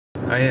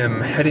I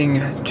am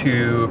heading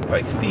to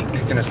Pikes Peak.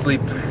 Gonna sleep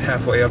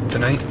halfway up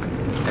tonight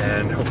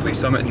and hopefully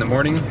summit in the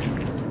morning.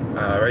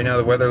 Right now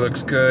the weather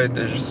looks good.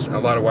 There's a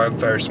lot of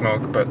wildfire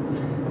smoke, but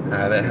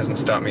that hasn't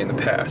stopped me in the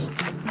past.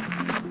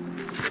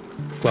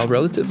 While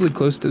relatively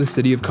close to the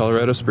city of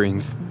Colorado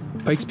Springs,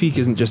 Pikes Peak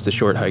isn't just a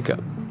short hike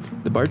up.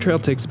 The Barr Trail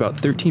takes about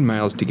 13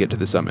 miles to get to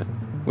the summit,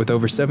 with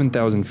over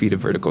 7,000 feet of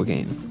vertical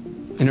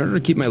gain. In order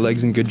to keep my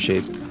legs in good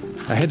shape,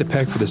 I had to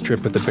pack for this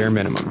trip with the bare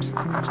minimums,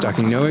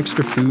 stocking no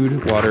extra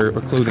food, water,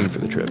 or clothing for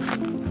the trip.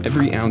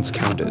 Every ounce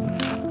counted.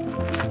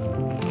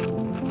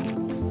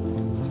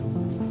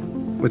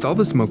 With all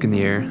the smoke in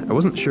the air, I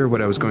wasn't sure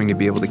what I was going to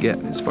be able to get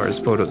as far as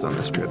photos on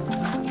this trip.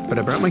 But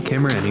I brought my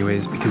camera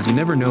anyways because you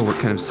never know what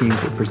kind of scenes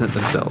will present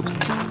themselves,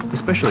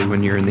 especially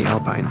when you're in the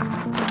Alpine.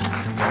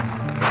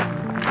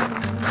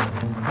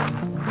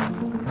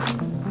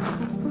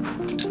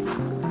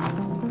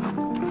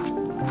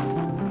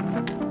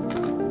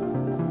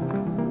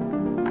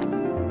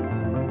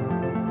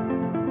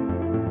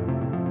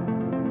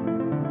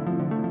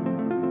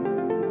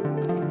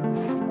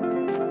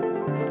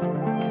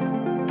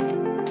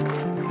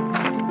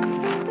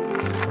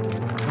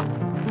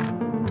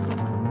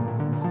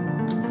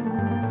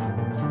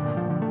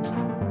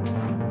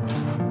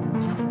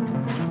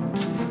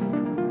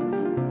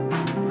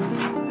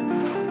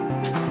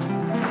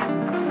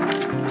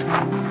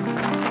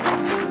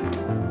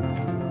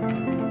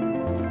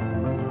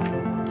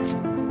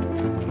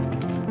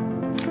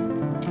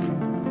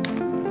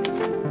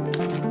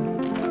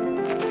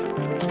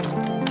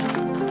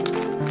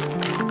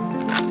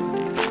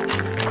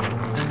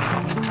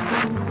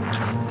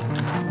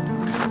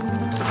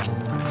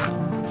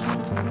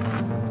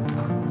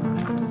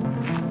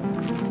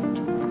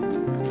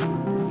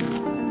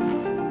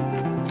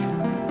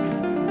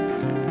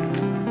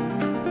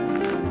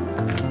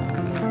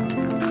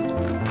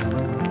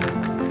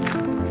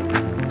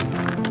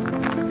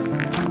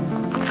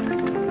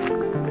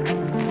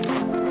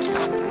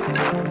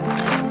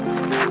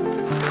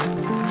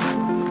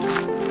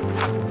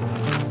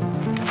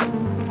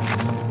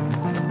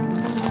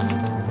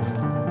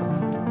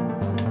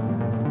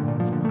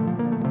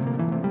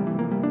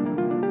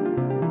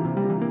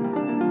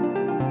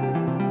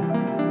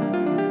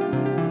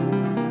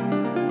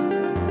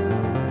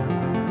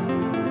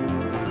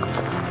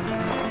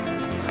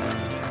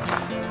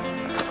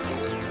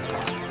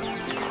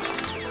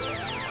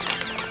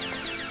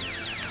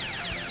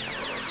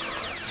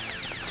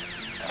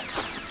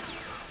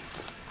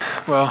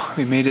 Well,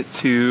 we made it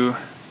to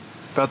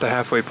about the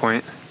halfway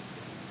point.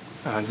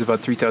 It's about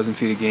 3,000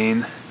 feet of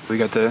gain. We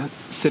got to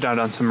sit out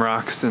on some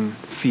rocks and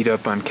feed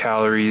up on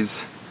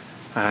calories.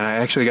 And I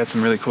actually got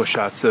some really cool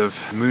shots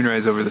of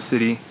moonrise over the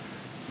city.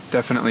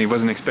 Definitely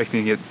wasn't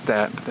expecting to get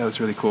that, but that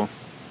was really cool.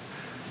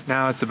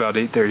 Now it's about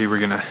 8:30. We're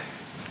gonna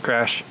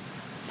crash,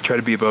 try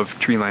to be above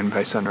tree line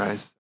by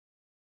sunrise.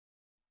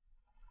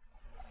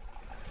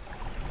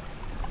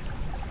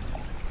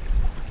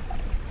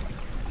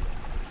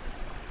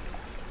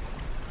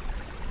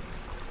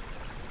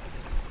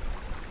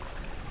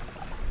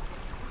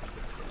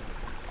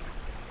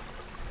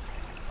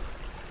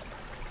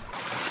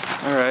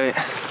 Alright,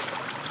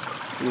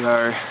 we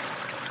are,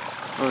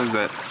 what is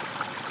that,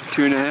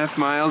 2.5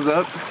 miles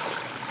up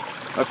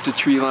to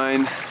tree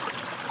line.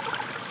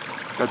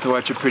 Got to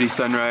watch a pretty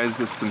sunrise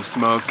with some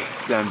smoke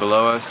down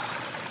below us.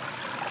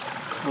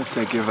 What's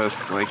that give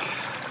us, like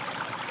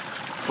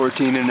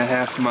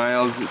 14.5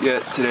 miles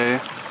yet today.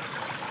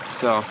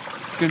 So,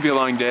 it's gonna be a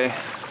long day.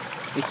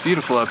 It's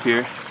beautiful up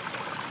here.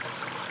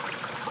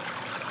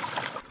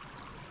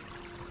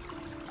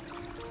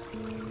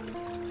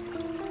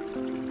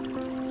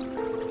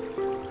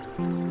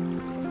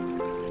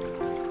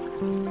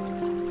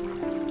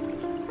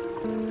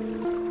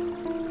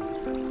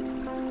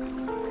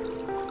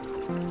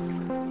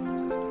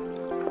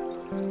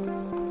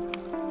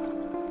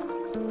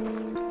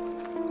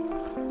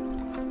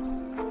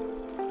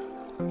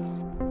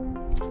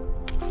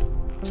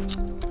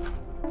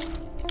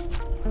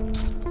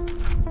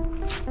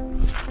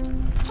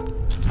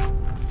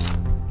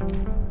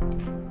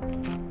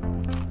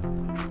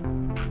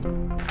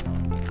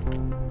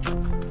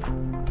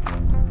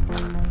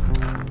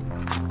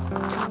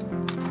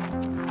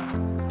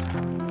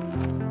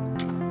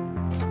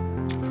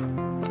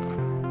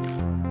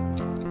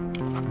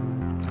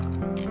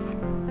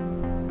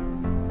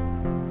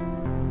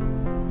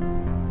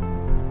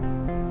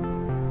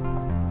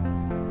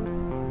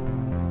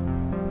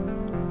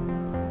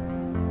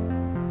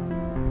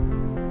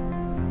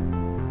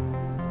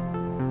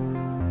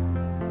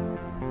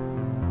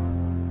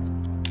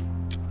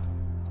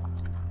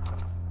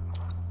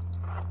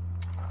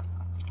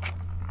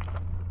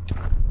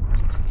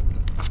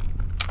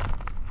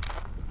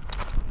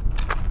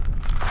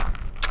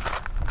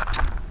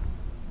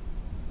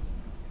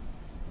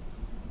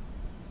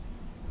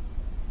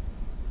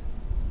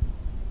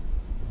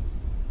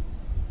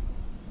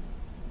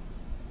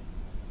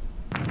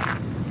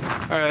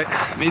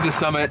 Alright, made the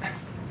summit.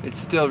 It's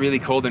still really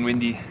cold and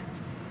windy.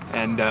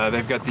 and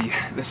they've got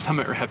the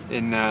summit wrap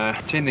in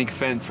chain link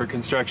fence for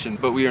construction,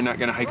 but we are not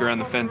gonna hike around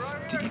the fence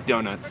to eat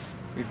donuts.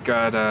 We've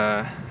got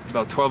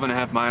about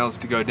 12.5 miles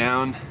to go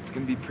down. It's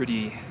gonna be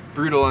pretty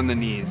brutal on the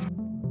knees.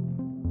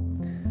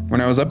 When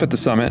I was up at the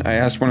summit, I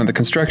asked one of the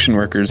construction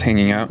workers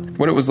hanging out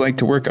what it was like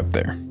to work up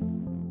there.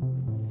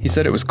 He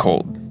said it was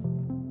cold.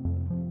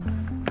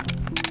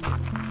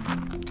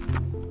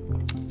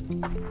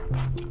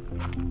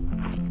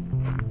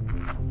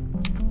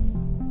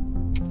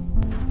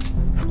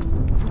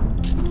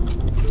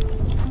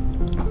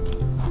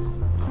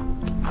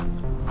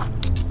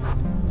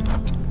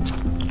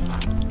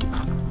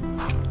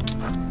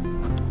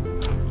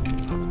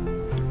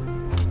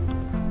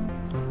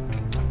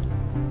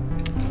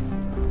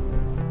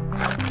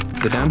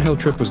 The downhill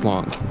trip was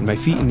long, and my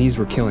feet and knees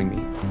were killing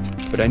me,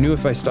 but I knew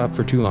if I stopped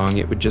for too long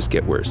it would just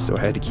get worse, so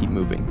I had to keep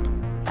moving.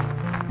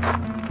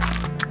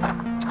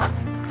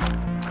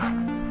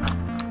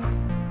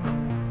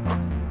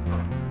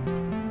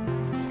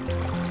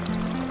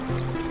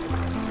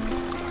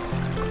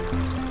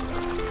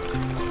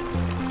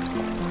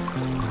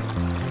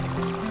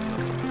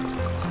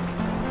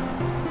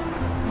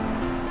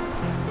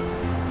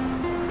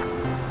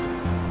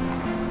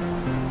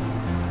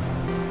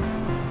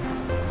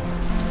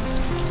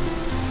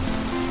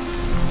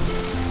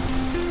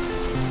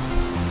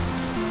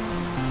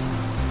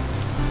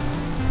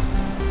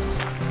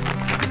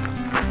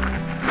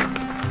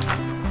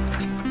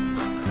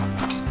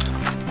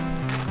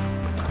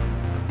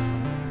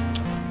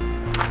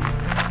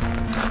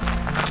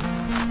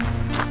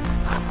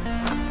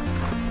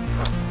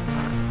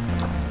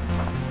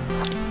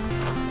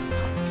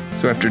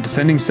 So after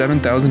descending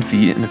 7,000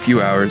 feet in a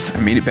few hours, I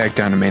made it back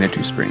down to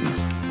Manitou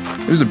Springs.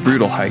 It was a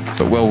brutal hike,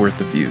 but well worth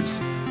the views.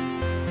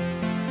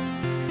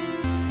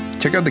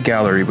 Check out the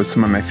gallery with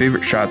some of my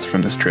favorite shots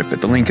from this trip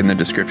at the link in the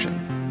description.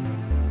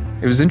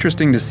 It was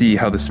interesting to see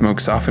how the smoke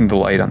softened the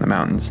light on the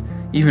mountains,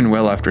 even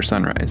well after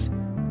sunrise.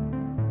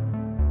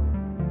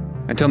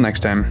 Until next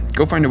time,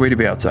 go find a way to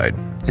be outside.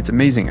 It's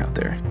amazing out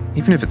there,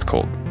 even if it's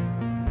cold.